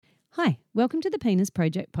Hi, welcome to the Penis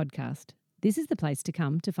Project podcast. This is the place to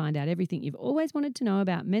come to find out everything you've always wanted to know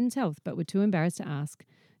about men's health but were too embarrassed to ask.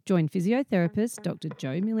 Join physiotherapist Dr.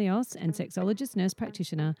 Joe Milios and sexologist nurse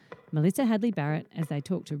practitioner Melissa Hadley Barrett as they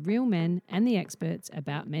talk to real men and the experts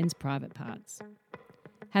about men's private parts.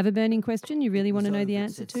 Have a burning question you really want to know the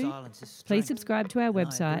answer to? Please subscribe to our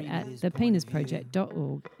website at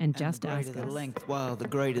thepenisproject.org and just ask us. The length, while the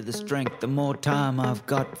greater the strength, the more time I've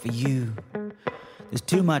got for you. There's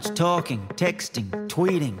too much talking, texting,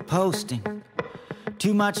 tweeting, posting.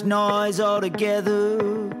 Too much noise altogether.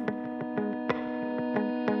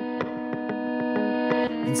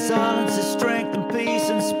 In silence is strength and peace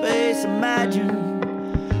and space.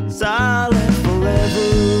 Imagine silent forever.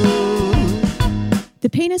 The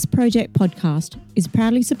Penis Project podcast is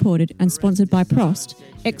proudly supported and sponsored by PROST,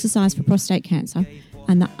 Exercise for Prostate Cancer,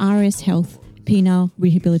 and the RS Health Penile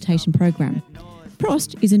Rehabilitation Program.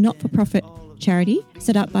 PROST is a not-for-profit charity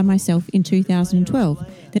set up by myself in 2012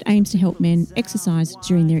 that aims to help men exercise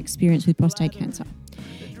during their experience with prostate cancer.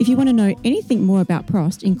 If you want to know anything more about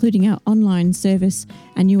PROST, including our online service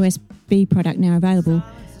and USB product now available,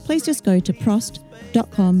 please just go to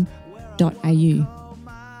prost.com.au.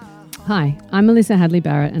 Hi, I'm Melissa Hadley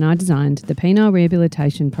Barrett and I designed the Penile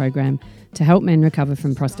Rehabilitation Program to help men recover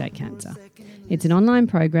from prostate cancer. It's an online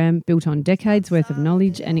program built on decades worth of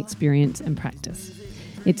knowledge and experience and practice.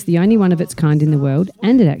 It's the only one of its kind in the world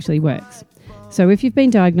and it actually works. So if you've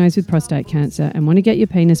been diagnosed with prostate cancer and want to get your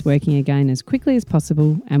penis working again as quickly as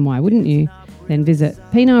possible, and why wouldn't you, then visit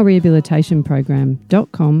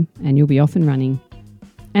penilerehabilitationprogram.com and you'll be off and running.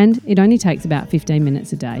 And it only takes about 15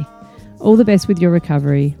 minutes a day. All the best with your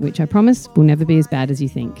recovery, which I promise will never be as bad as you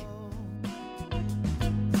think.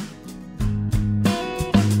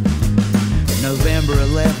 November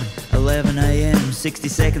 11 a.m. 60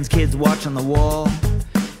 seconds, kids watch on the wall.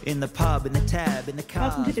 In the pub, in the tab, in the car.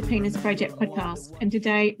 Welcome to the Penis Project podcast, and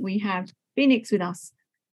today we have Phoenix with us.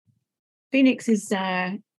 Phoenix is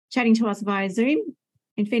chatting to us via Zoom,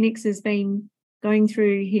 and Phoenix has been going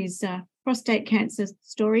through his prostate cancer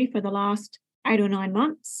story for the last 8 or 9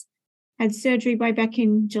 months. Had surgery way back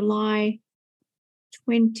in July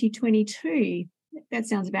 2022. That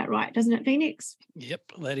sounds about right, doesn't it, Phoenix?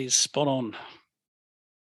 Yep, that is spot on.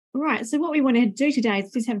 All right, so what we want to do today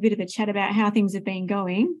is just have a bit of a chat about how things have been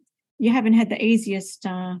going. You haven't had the easiest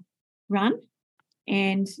run,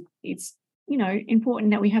 and it's,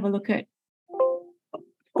 important that we have a look at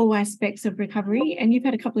all aspects of recovery, and you've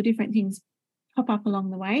had a couple of different things pop up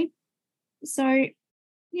along the way. So,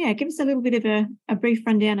 yeah, give us a little bit of a brief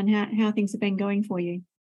rundown on how things have been going for you.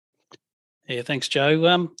 Yeah, thanks,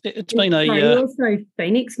 Joe. It's been Also,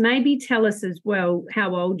 Phoenix, maybe tell us as well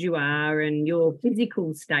how old you are and your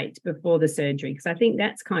physical state before the surgery, because I think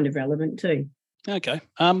that's kind of relevant too. Okay.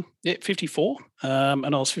 54. And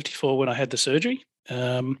I was 54 when I had the surgery.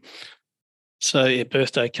 So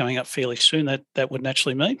birthday coming up fairly soon. That would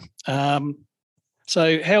naturally mean.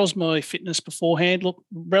 So how's my fitness beforehand? Look,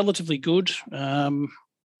 relatively good. Went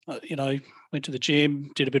to the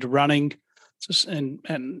gym, did a bit of running,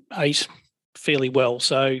 and ate fairly well.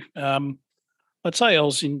 So I'd say I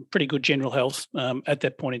was in pretty good general health at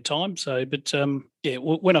that point in time. So, but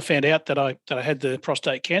when I found out that I had the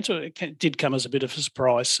prostate cancer, it did come as a bit of a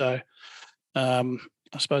surprise. So I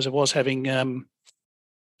suppose I was having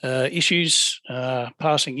issues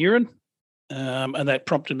passing urine, and that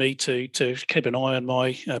prompted me to keep an eye on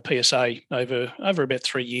my PSA over about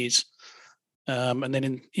 3 years. And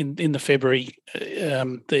then in the February,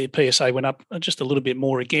 the PSA went up just a little bit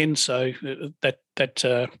more again. So the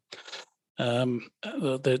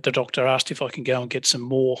doctor asked if I can go and get some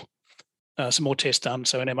more tests done,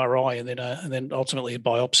 so an MRI and then ultimately a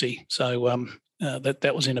biopsy. So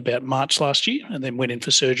that was in about March last year, and then went in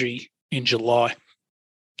for surgery in July.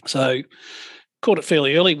 So caught it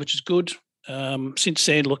fairly early, which is good. Since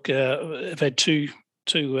then, look, I've had two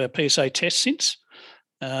PSA tests since.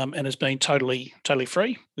 And has been totally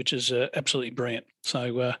free, which is absolutely brilliant.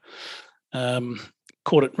 So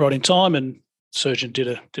caught it right in time, and surgeon did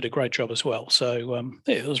a great job as well. So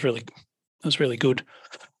it was really good.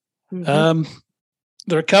 Mm-hmm.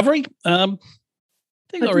 The recovery, I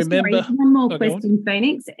think I remember. Sorry, one more question,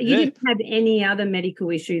 Phoenix. You didn't have any other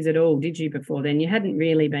medical issues at all, did you? Before then, you hadn't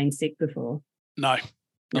really been sick before. No.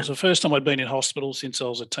 It was the first time I'd been in hospital since I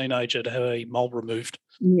was a teenager to have a mole removed.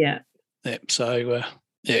 Yeah. Yeah. So.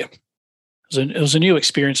 It was a new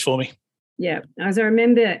experience for me. Yeah, as I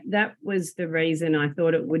remember, that was the reason I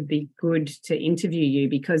thought it would be good to interview you,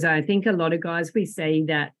 because I think a lot of guys we see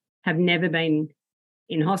that have never been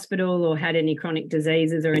in hospital or had any chronic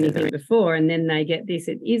diseases or anything before, and then they get this.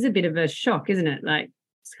 It is a bit of a shock, isn't it? Like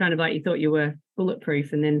It's kind of like you thought you were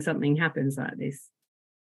bulletproof, and then something happens like this.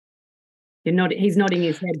 He's nodding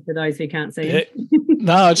his head for those who can't see him.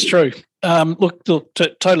 No, it's true. Look,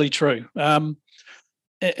 totally true. And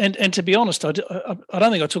to be honest, I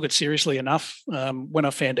don't think I took it seriously enough when I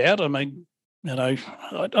found out. I mean, I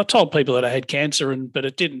told people that I had cancer, but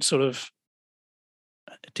it didn't sort of.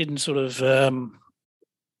 I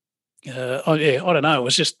don't know. It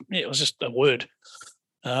was just a word.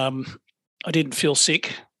 I didn't feel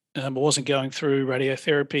sick. I wasn't going through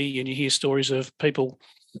radiotherapy, and you hear stories of people,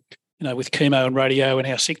 with chemo and radio and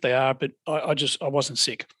how sick they are, but I wasn't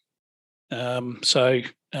sick. So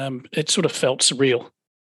it sort of felt surreal.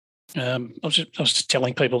 I was just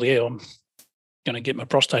telling people, I'm going to get my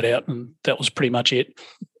prostate out, and that was pretty much it.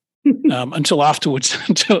 Until afterwards,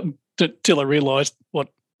 until I realised what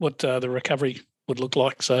the recovery would look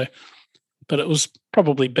like. So, but it was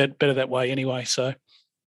probably better that way anyway. So,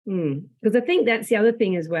 because I think that's the other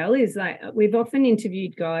thing as well, is like we've often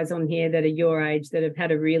interviewed guys on here that are your age that have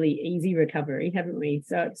had a really easy recovery, haven't we?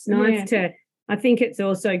 So it's nice to. I think it's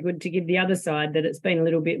also good to give the other side that it's been a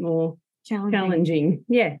little bit more challenging.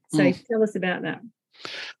 Yeah. So tell us about that.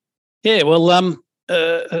 Yeah. Well,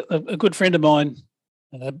 a good friend of mine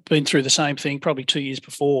been through the same thing probably 2 years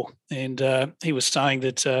before, and he was saying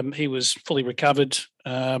that he was fully recovered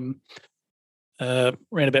around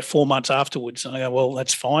about 4 months afterwards. And I go, well,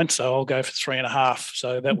 that's fine. So I'll go for 3.5.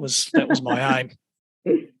 So that was my aim.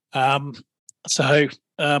 So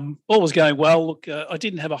all was going well. Look, I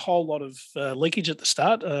didn't have a whole lot of leakage at the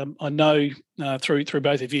start. I know through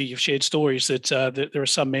both of you, you've shared stories that there are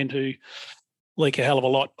some men who leak a hell of a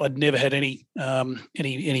lot. I'd never had any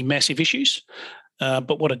massive issues.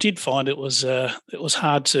 But what I did find, it was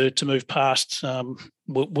hard to move past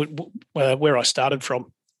where I started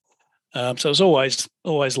from. So it was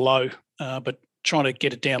always low, but trying to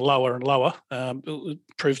get it down lower and lower it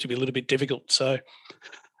proved to be a little bit difficult. So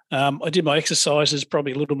I did my exercises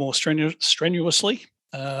probably a little more strenuously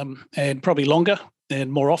and probably longer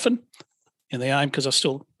and more often in the aim, because I was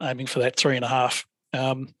still aiming for that 3.5.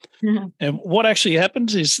 And what actually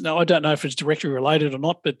happens is, I don't know if it's directly related or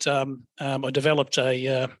not, but I developed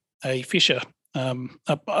a fissure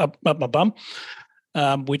up my bum,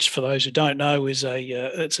 which, for those who don't know, is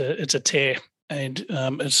it's a tear, and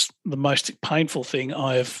it's the most painful thing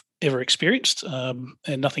I have ever experienced, and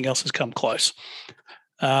nothing else has come close.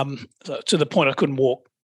 So to the point I couldn't walk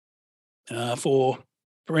for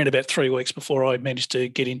around about 3 weeks before I managed to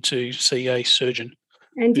get in to see a surgeon.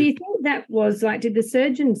 And do you think that was like, did the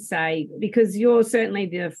surgeon say, because you're certainly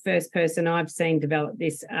the first person I've seen develop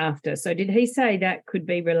this after, so did he say that could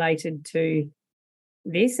be related to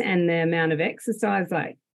this and the amount of exercise,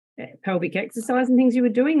 like pelvic exercise and things you were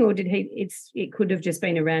doing, or it could have just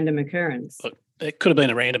been a random occurrence? It could have been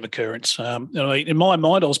a random occurrence. In my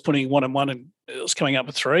mind, I was putting 1 and 1 and it was coming up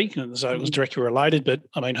with 3, and so it was directly related, but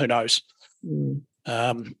I mean, who knows?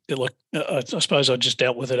 I suppose I just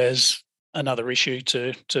dealt with it as another issue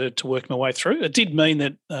to work my way through. It did mean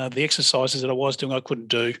that the exercises that I was doing I couldn't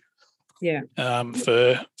do. Yeah.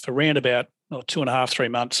 For round about 2.5, 3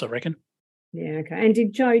 months, I reckon. Yeah. Okay. And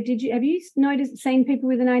have you seen people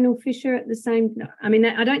with an anal fissure at the same? I mean,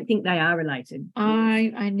 I don't think they are related.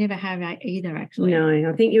 I never have either, actually. No,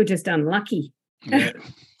 I think you're just unlucky. Yeah.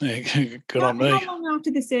 Good on me. How long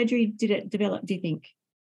after the surgery did it develop, do you think?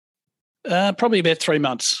 Probably about 3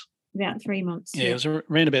 months. About 3 months. Yeah, it was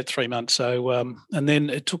around about 3 months. So, and then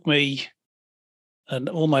it took me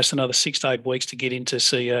almost another 6 to 8 weeks to get in to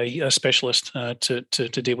see a specialist to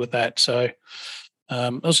deal with that. So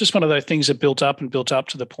it was just one of those things that built up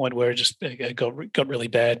to the point where it got really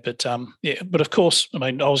bad. But but of course, I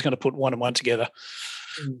mean, I was going to put 1 and 1 together.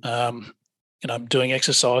 I'm doing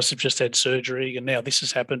exercise. I've just had surgery, and now this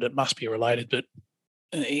has happened. It must be related, but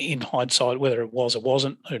in hindsight, whether it was or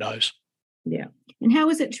wasn't, who knows? Yeah. And how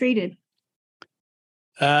was it treated?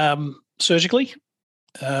 Surgically.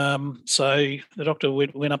 So the doctor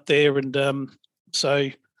went up there, and so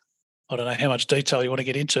I don't know how much detail you want to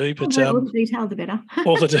get into, but all the detail, the better.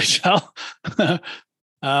 all the detail.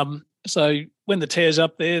 So when the tear's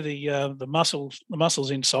up there, the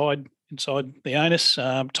muscles inside the anus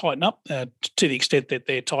tighten up to the extent that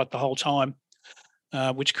they're tight the whole time,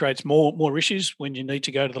 which creates more issues when you need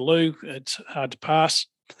to go to the loo. It's hard to pass.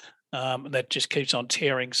 And that just keeps on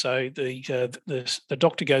tearing. So the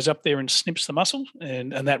doctor goes up there and snips the muscle,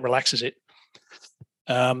 and that relaxes it.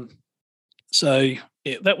 So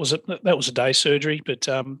yeah, that was a day surgery, but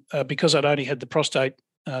because I'd only had the prostate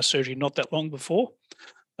surgery not that long before,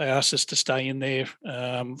 they asked us to stay in there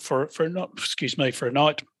for a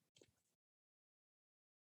night,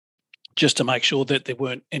 just to make sure that there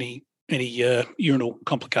weren't any urinal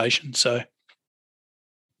complications. So,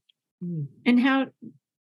 and how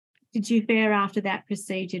did you fare after that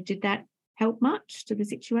procedure? Did that help much to the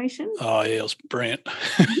situation? Oh yeah, it was brilliant.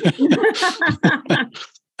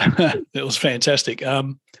 It was fantastic.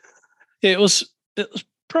 It was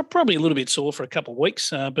probably a little bit sore for a couple of weeks,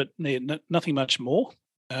 but nothing much more.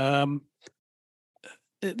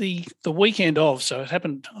 The weekend of, so it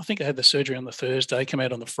happened, I think I had the surgery on the Thursday, came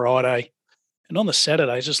out on the Friday, and on the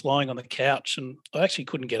Saturday, I was just lying on the couch and I actually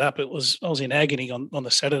couldn't get up. I was in agony on the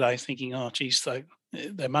Saturday thinking, oh, geez,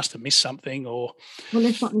 they must have missed something or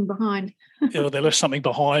left something behind. or they left something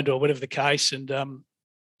behind or whatever the case. And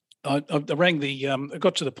I rang I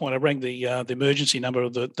got to the point, I rang the emergency number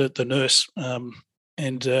of the nurse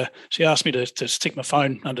and she asked me to stick my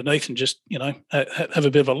phone underneath and just, have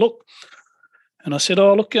a bit of a look. And I said,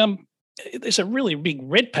 oh, look, there's a really big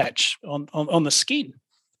red patch on the skin.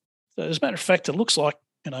 So as a matter of fact, it looks like,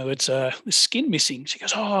 it's the skin missing. She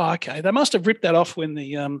goes, oh, okay. They must have ripped that off when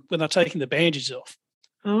they're taking the bandages off.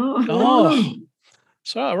 Oh.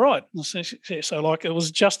 So, all right. So like it was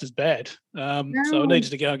just as bad. So I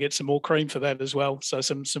needed to go and get some more cream for that as well. So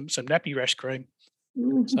some nappy rash cream.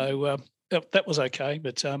 So that was okay.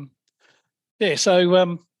 But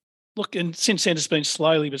so look, and since then it's been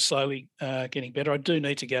slowly getting better. I do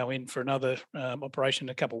need to go in for another operation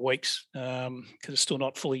in a couple of weeks because it's still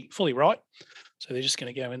not fully right. So they're just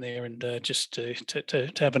going to go in there and just to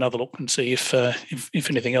have another look and see if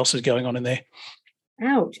anything else is going on in there.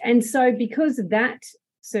 Ouch. And so because of that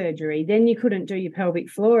surgery, then you couldn't do your pelvic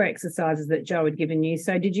floor exercises that Joe had given you.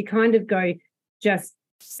 So did you kind of go just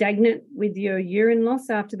stagnant with your urine loss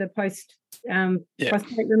after the prostate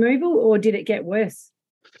removal, or did it get worse?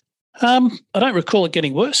 I don't recall it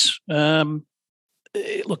getting worse. Look,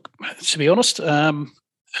 to be honest, I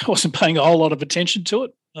wasn't paying a whole lot of attention to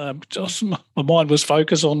it. Just my mind was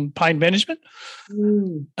focused on pain management.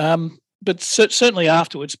 But certainly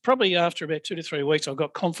afterwards, probably after about 2 to 3 weeks, I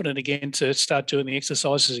got confident again to start doing the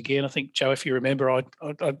exercises again. I think, Joe, if you remember, I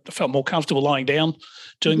felt more comfortable lying down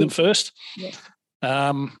doing them first. Yeah.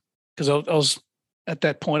 Because I was at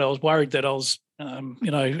that point, I was worried that I was,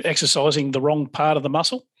 exercising the wrong part of the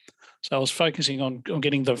muscle. So I was focusing on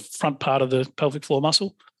getting the front part of the pelvic floor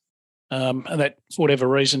muscle. And that, for whatever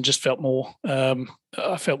reason, just felt more.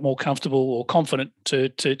 I felt more comfortable or confident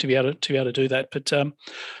to be able to do that. But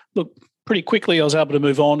look, pretty quickly I was able to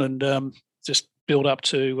move on and just build up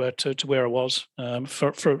to where I was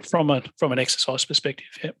from an exercise perspective.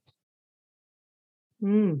 Yeah.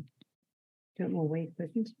 Got more weird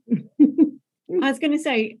questions. I was going to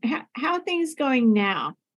say, how are things going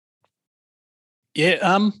now?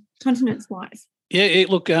 Yeah. Continence wise. Yeah.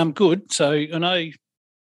 Look, good. So I know.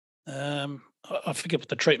 I forget what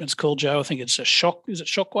the treatment's called, Joe. I think it's a shock. Is it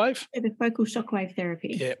shockwave? Yeah, the focal shockwave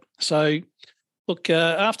therapy. Yeah. So, look,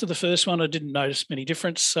 after the first one, I didn't notice many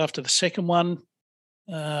difference. After the second one,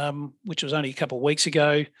 which was only a couple of weeks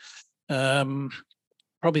ago,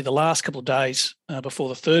 probably the last couple of days before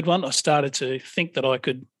the third one, I started to think that I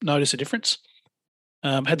could notice a difference.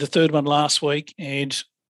 Had the third one last week, and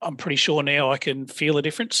I'm pretty sure now I can feel a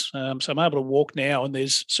difference. So I'm able to walk now, and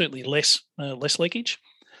there's certainly less leakage.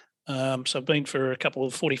 So I've been for a couple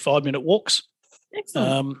of 45-minute walks.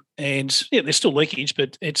 Excellent. And there's still leakage,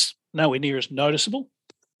 but it's nowhere near as noticeable.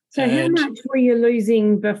 So how much were you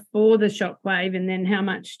losing before the shockwave, and then how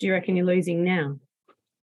much do you reckon you're losing now?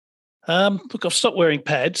 Look, I've stopped wearing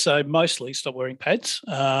pads, so mostly stopped wearing pads,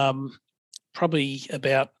 probably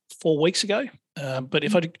about 4 weeks ago. But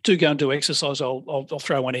if I do go and do exercise, I'll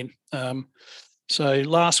throw one in. So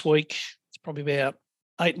last week, it's probably about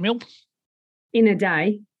 8 mil. In a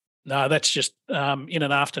day? No, that's just in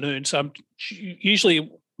an afternoon. So I'm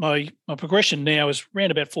usually my progression now is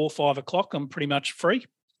around about 4 or 5 o'clock. I'm pretty much free,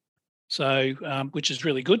 so which is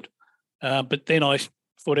really good. But then for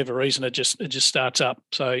whatever reason, it just starts up.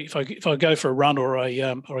 So if I go for a run or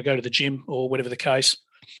I go to the gym or whatever the case,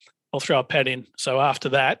 I'll throw a pad in. So after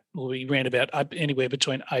that, we'll be around about anywhere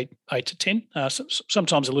between 8 to 10,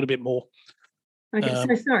 sometimes a little bit more. Okay,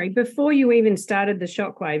 so sorry, before you even started the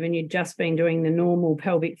shockwave and you'd just been doing the normal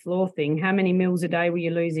pelvic floor thing, how many mils a day were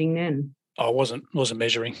you losing then? I wasn't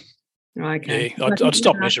measuring. Okay. Yeah, I'd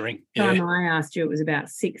stopped measuring. Last time I asked you, it was about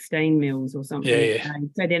 16 mils or something. Yeah.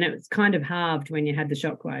 So then it was kind of halved when you had the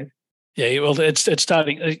shockwave. Yeah, well, it's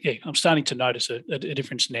starting. I'm starting to notice a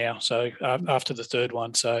difference now. So after the third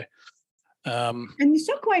one, so. And the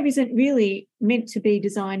shockwave isn't really meant to be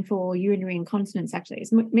designed for urinary incontinence. Actually,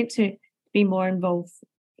 it's meant to be more involved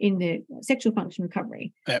in the sexual function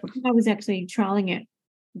recovery. Yep. I was actually trialing it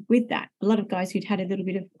with that. A lot of guys who'd had a little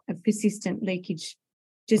bit of persistent leakage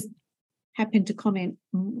just happened to comment,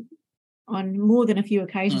 on more than a few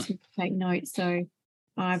occasions to take notes. So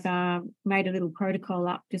I've made a little protocol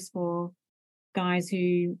up just for guys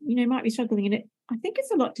who, might be struggling. And I think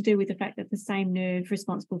it's a lot to do with the fact that the same nerve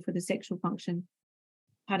responsible for the sexual function,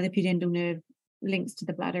 part of the pudendal nerve, links to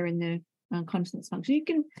the bladder and the continence function. You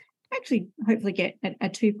can actually hopefully get a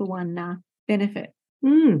 2-for-1 benefit.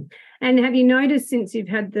 And have you noticed since you've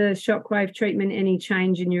had the shockwave treatment any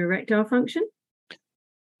change in your erectile function?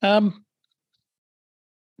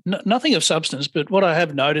 Nothing of substance, but what I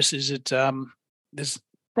have noticed is that there's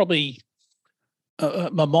probably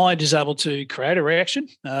my mind is able to create a reaction.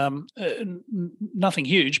 Nothing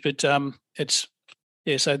huge, but it's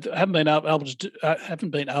So I haven't been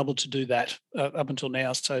able to do that up until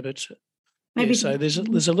now. So, but so there's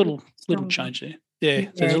a little change there. Yeah,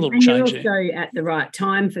 there's a little change there. And you're also at the right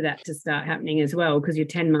time for that to start happening as well, because you're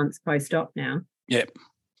 10 months post-op now. Yeah.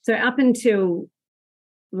 So up until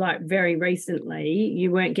very recently, you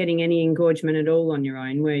weren't getting any engorgement at all on your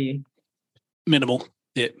own, were you? Minimal.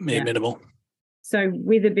 Yeah, minimal. So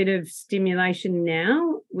with a bit of stimulation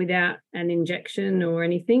now, without an injection or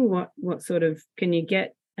anything, what sort of, can you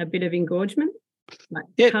get a bit of engorgement?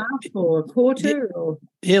 Half or a quarter? Or?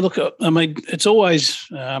 Yeah, look, I mean, it's always,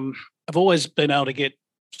 I've always been able to get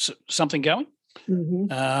something going.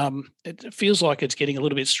 Mm-hmm. It feels like it's getting a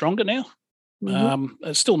little bit stronger now. Mm-hmm.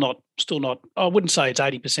 It's still not. I wouldn't say it's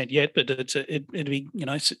 80% yet, but it'd be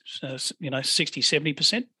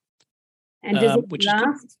 60-70%. And does it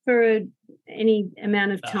last for any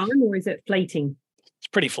amount of time, or is it fleeting? It's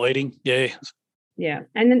pretty fleeting. Yeah. Yeah,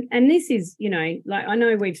 and this is I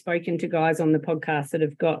know we've spoken to guys on the podcast that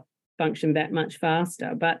have got function back much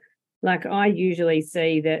faster, but I usually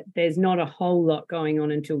see that there's not a whole lot going on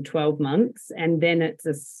until 12 months, and then it's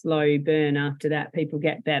a slow burn after that. People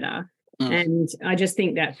get better. And I just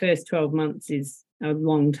think that first 12 months is a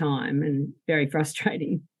long time and very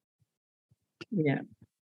frustrating. Yeah.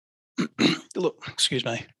 Look, excuse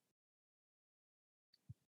me.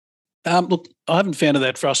 Look, I haven't found it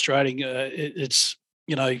that frustrating. It's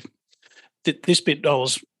this bit I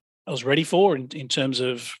was ready for in terms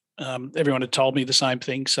of everyone had told me the same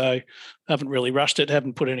thing, so I haven't really rushed it.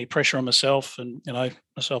 Haven't put any pressure on myself, and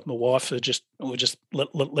myself and my wife we just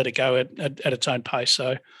let it go at its own pace.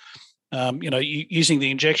 So using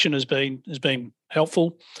the injection has been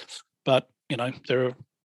helpful, but there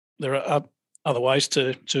are other ways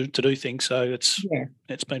to do things. So it's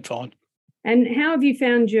been fine. And how have you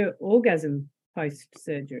found your orgasm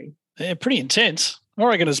post-surgery? Yeah, pretty intense. I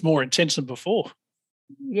reckon it's more intense than before.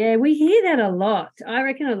 Yeah, we hear that a lot. I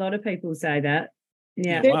reckon a lot of people say that.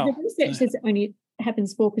 Yeah. The research says it only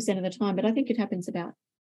happens 4% of the time, but I think it happens about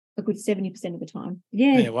a good 70% of the time.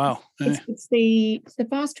 Yeah. Yeah, wow. Yeah. It's the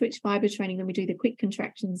fast twitch fibre training when we do the quick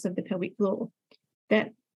contractions of the pelvic floor.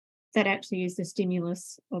 That actually is the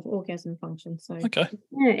stimulus of orgasm function. So okay.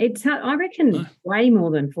 Yeah, it's I reckon way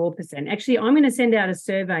more than 4%. Actually, I'm going to send out a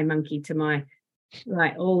survey monkey to my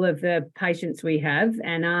all of the patients we have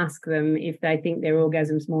and ask them if they think their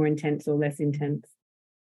orgasm's more intense or less intense.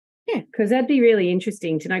 Yeah, because that'd be really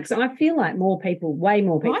interesting to know. Because I feel like way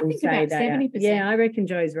more people say that. 70%. Yeah, I reckon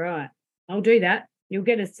Joe's right. I'll do that. You'll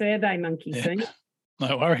get a survey monkey soon.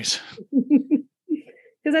 No worries.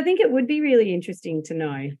 Because I think it would be really interesting to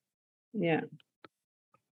know. Yeah.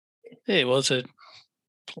 Yeah, well, it's a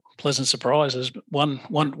pleasant surprise. There's one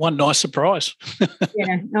nice surprise.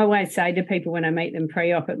 Yeah, I always say to people when I meet them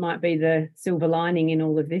pre-op, it might be the silver lining in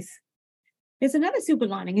all of this. There's another silver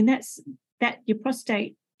lining, and that's that your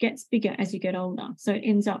prostate gets bigger as you get older. So it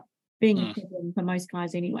ends up being a problem for most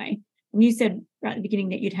guys anyway. And you said right at the beginning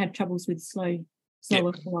that you'd had troubles with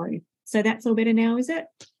slower flow. So that's all better now, is it?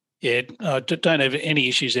 Yeah, I don't have any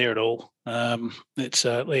issues there at all. It's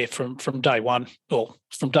from day one. Well,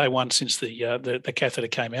 from day one since the catheter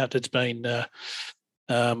came out, it's been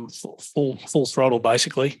full throttle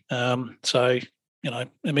basically. So I'm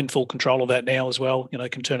in full control of that now as well.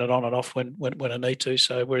 Can turn it on and off when I need to.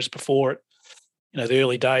 So whereas before the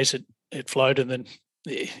early days it flowed, and then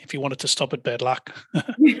if you wanted to stop it, bad luck.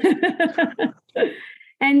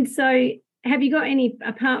 And so, have you got any,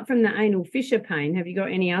 apart from the anal fissure pain, have you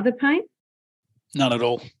got any other pain? None at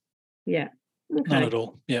all. Yeah. Okay. None at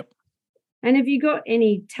all. Yep. And have you got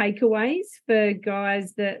any takeaways for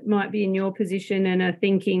guys that might be in your position and are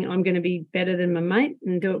thinking, I'm going to be better than my mate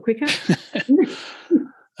and do it quicker?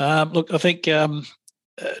 Look, I think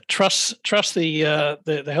trust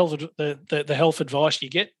the health advice you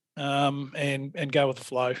get, and go with the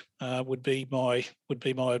flow would be my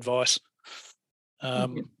advice.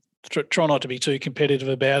 Try not to be too competitive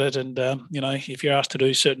about it, and if you're asked to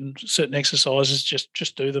do certain exercises,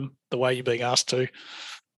 just do them the way you're being asked to.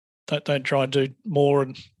 Don't try and do more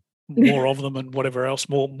more of them and whatever else,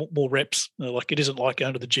 more reps. Like, it isn't like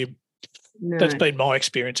going to the gym. No. That's been my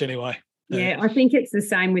experience anyway. Yeah, I think it's the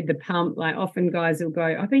same with the pump. Like, often guys will go,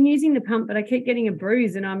 I've been using the pump, but I keep getting a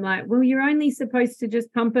bruise. And I'm like, well, you're only supposed to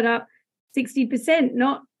just pump it up 60%,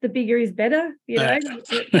 not the bigger is better, you know.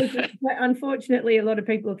 But unfortunately, a lot of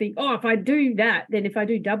people think, oh, if I do that, then if I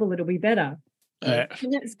do double, it'll be better. And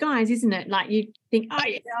that's guys, isn't it? Like, you think, oh,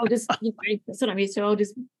 yeah, I'll just, that's what I'm used to. I'll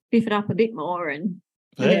just biff it up a bit more and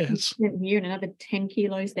you and another 10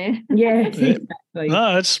 kilos there. Yeah, exactly.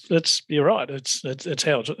 No, it's you're right. It's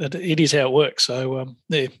how it is how it works. So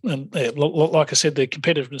like I said, the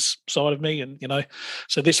competitiveness side of me, and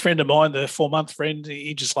so this friend of mine, the 4-month friend,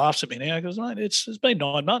 he just laughs at me now. He goes, mate, it's been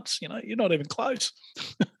 9 months. You're not even close.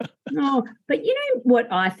 No, but you know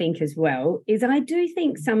what I think as well is I do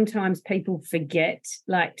think sometimes people forget,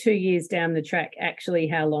 like 2 years down the track, actually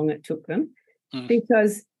how long it took them,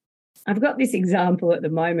 because I've got this example at the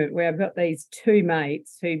moment where I've got these two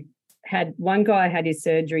mates who one guy had his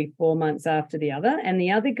surgery 4 months after the other, and the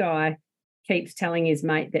other guy keeps telling his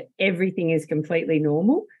mate that everything is completely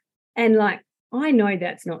normal. And like, I know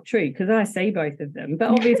that's not true because I see both of them, but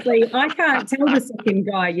obviously I can't tell the second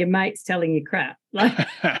guy your mate's telling you crap. Like,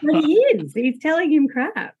 but he's telling him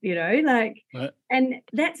crap, and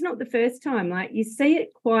that's not the first time. Like, you see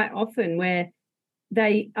it quite often where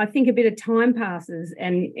I think a bit of time passes,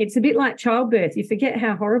 and it's a bit like childbirth. You forget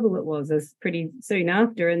how horrible it was as pretty soon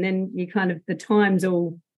after, and then you the times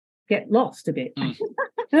all get lost a bit. So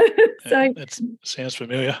that sounds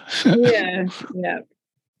familiar. yeah.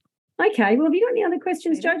 Okay, well, have you got any other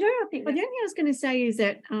questions, Jojo? I think the only thing I was going to say is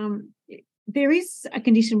that there is a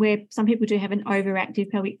condition where some people do have an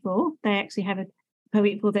overactive pelvic floor. They actually have a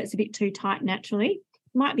pelvic floor that's a bit too tight naturally.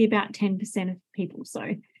 It might be about 10% of people.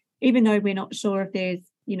 So even though we're not sure if there's,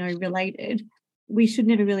 related, we should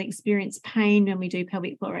never really experience pain when we do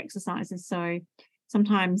pelvic floor exercises. So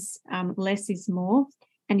sometimes less is more.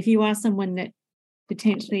 And if you are someone that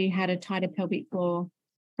potentially had a tighter pelvic floor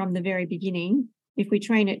from the very beginning, if we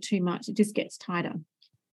train it too much, it just gets tighter.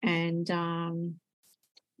 And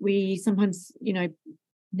we sometimes,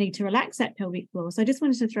 need to relax that pelvic floor. So I just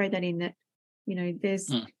wanted to throw that in that,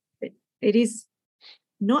 it is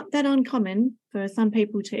not that uncommon for some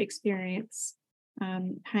people to experience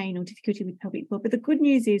pain or difficulty with pelvic floor. But the good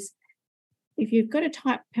news is if you've got a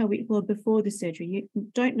tight pelvic floor before the surgery, you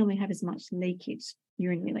don't normally have as much leakage,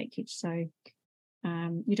 urinary leakage. So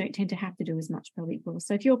you don't tend to have to do as much pelvic floor.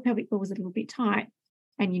 So if your pelvic floor was a little bit tight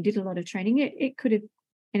and you did a lot of training, it could have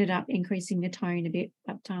ended up increasing the tone a bit,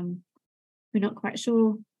 but we're not quite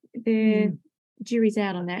sure. The jury's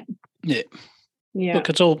out on that. Yeah. Look,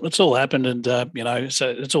 it's all happened, and so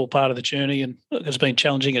it's all part of the journey, and look, it's been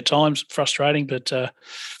challenging at times, frustrating, but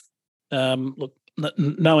look,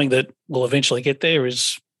 knowing that we'll eventually get there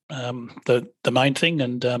is the main thing,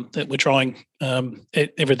 and that we're trying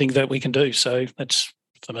everything that we can do. So that's,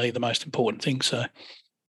 for me, the most important thing. So,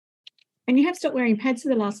 and you have stopped wearing pads for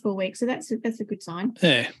the last 4 weeks, so that's a good sign.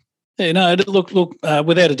 Yeah. Yeah, no, look,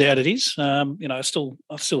 without a doubt it is. I still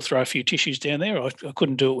throw a few tissues down there. I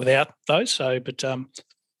couldn't do it without those. So, but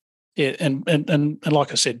yeah, and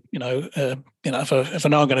like I said, if I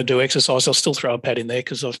know I'm going to do exercise, I'll still throw a pad in there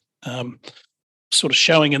because I've sort of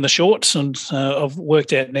showing in the shorts, and I've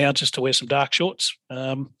worked out now just to wear some dark shorts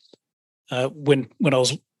when I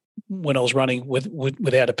was running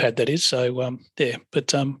without a pad, that is. So yeah,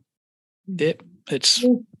 but yeah, it's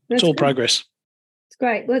all progress.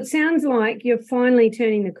 Great. Well, it sounds like you're finally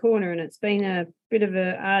turning the corner, and it's been a bit of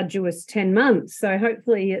an arduous 10 months. So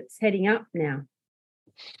hopefully it's heading up now.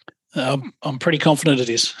 I'm pretty confident it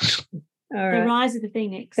is. All right. The rise of the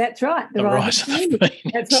Phoenix. That's right. The rise of the Phoenix.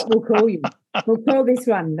 That's what we'll call you. We'll call this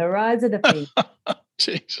one the rise of the Phoenix.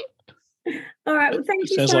 Jeez. All right. Well, thank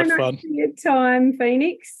you Sounds so like much fun. for your time,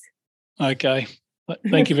 Phoenix. Okay.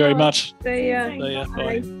 Thank you very much. See ya. See ya.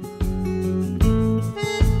 Bye.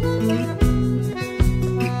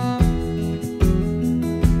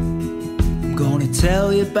 Gonna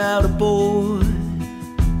tell you about a boy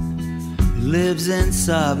who lives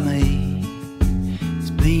inside me.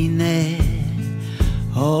 He's been there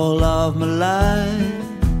all of my life.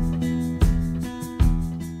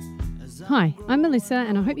 Hi, I'm Melissa,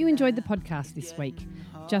 and I hope you enjoyed the podcast this week.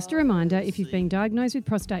 Just a reminder, if you've been diagnosed with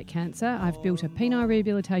prostate cancer, I've built a penile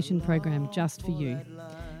rehabilitation program just for you.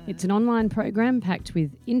 It's an online program packed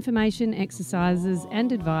with information, exercises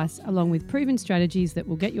and advice, along with proven strategies that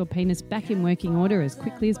will get your penis back in working order as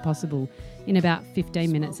quickly as possible in about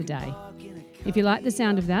 15 minutes a day. If you like the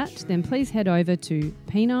sound of that, then please head over to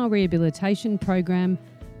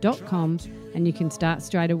penilerehabilitationprogram.com and you can start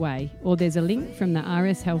straight away, or there's a link from the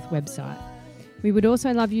RS Health website. We would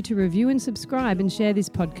also love you to review and subscribe and share this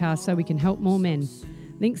podcast so we can help more men.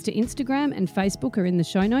 Links to Instagram and Facebook are in the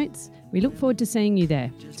show notes. We look forward to seeing you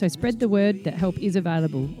there. So spread the word that help is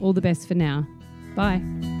available. All the best for now. Bye.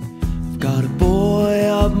 I've got a boy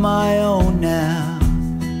of my own now.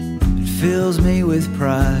 It fills me with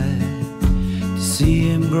pride to see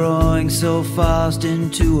him growing so fast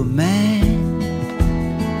into a man.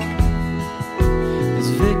 His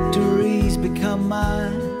victories become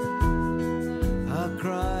mine. I'll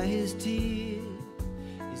cry his tears.